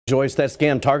Joyce, that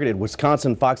scam targeted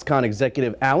Wisconsin Foxconn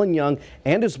executive Alan Young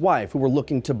and his wife, who were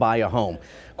looking to buy a home.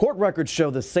 Court records show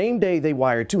the same day they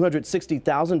wired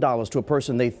 $260,000 to a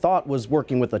person they thought was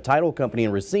working with a title company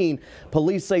in Racine.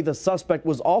 Police say the suspect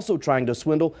was also trying to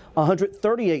swindle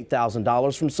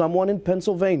 $138,000 from someone in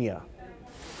Pennsylvania.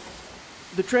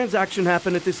 The transaction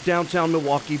happened at this downtown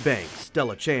Milwaukee bank.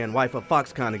 Stella Chan, wife of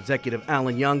Foxconn executive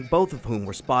Alan Young, both of whom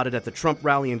were spotted at the Trump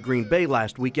rally in Green Bay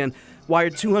last weekend,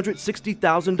 wired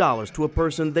 $260,000 to a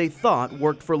person they thought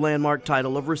worked for Landmark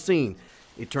Title of Racine.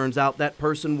 It turns out that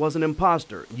person was an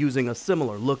imposter using a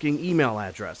similar looking email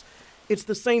address. It's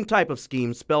the same type of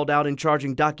scheme spelled out in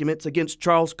charging documents against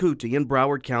Charles Cootie in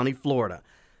Broward County, Florida.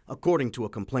 According to a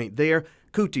complaint there,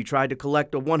 Cootie tried to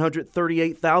collect a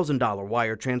 $138,000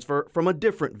 wire transfer from a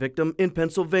different victim in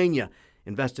Pennsylvania.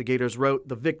 Investigators wrote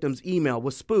the victim's email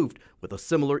was spoofed with a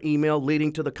similar email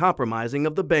leading to the compromising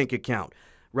of the bank account.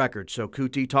 Records show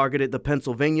Cootie targeted the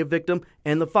Pennsylvania victim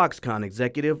and the Foxconn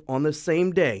executive on the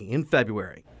same day in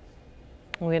February.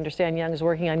 We understand Young is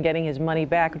working on getting his money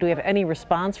back. Do we have any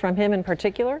response from him in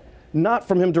particular? Not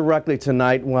from him directly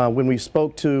tonight. When we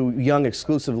spoke to Young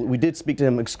exclusively, we did speak to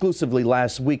him exclusively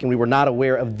last week, and we were not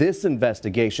aware of this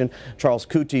investigation. Charles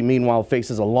Cootie, meanwhile,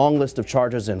 faces a long list of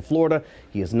charges in Florida.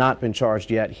 He has not been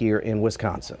charged yet here in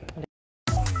Wisconsin.